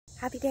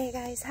Happy day,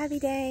 guys, happy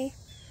day.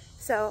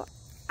 So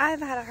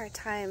I've had a hard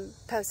time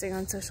posting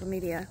on social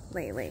media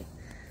lately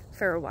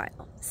for a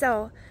while.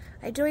 So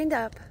I joined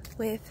up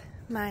with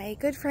my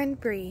good friend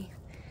Bree,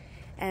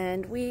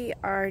 and we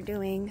are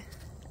doing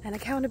an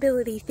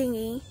accountability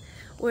thingy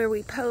where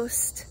we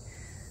post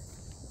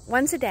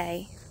once a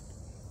day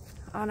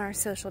on our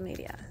social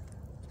media.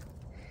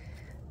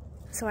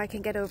 So I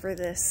can get over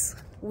this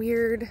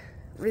weird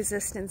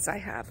resistance I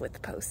have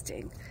with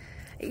posting.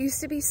 It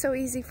used to be so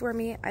easy for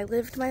me. I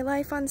lived my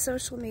life on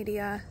social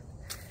media,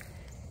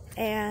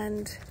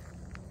 and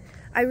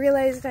I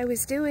realized I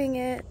was doing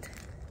it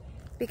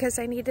because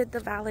I needed the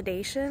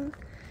validation,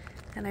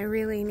 and I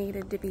really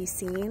needed to be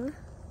seen.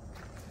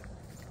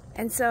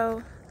 And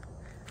so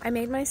I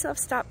made myself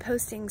stop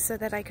posting so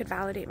that I could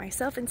validate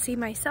myself and see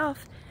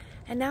myself.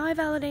 And now I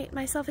validate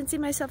myself and see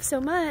myself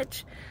so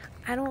much,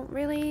 I don't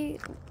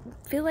really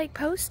feel like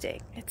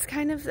posting. It's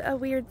kind of a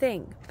weird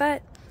thing,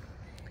 but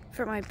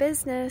for my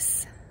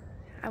business,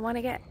 I want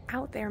to get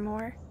out there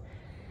more.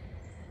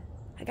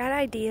 I got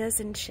ideas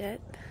and shit,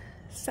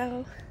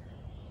 so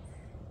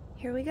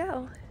here we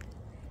go.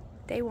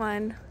 Day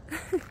one.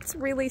 It's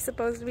really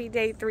supposed to be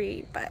day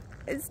 3, but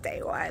it's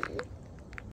day 1.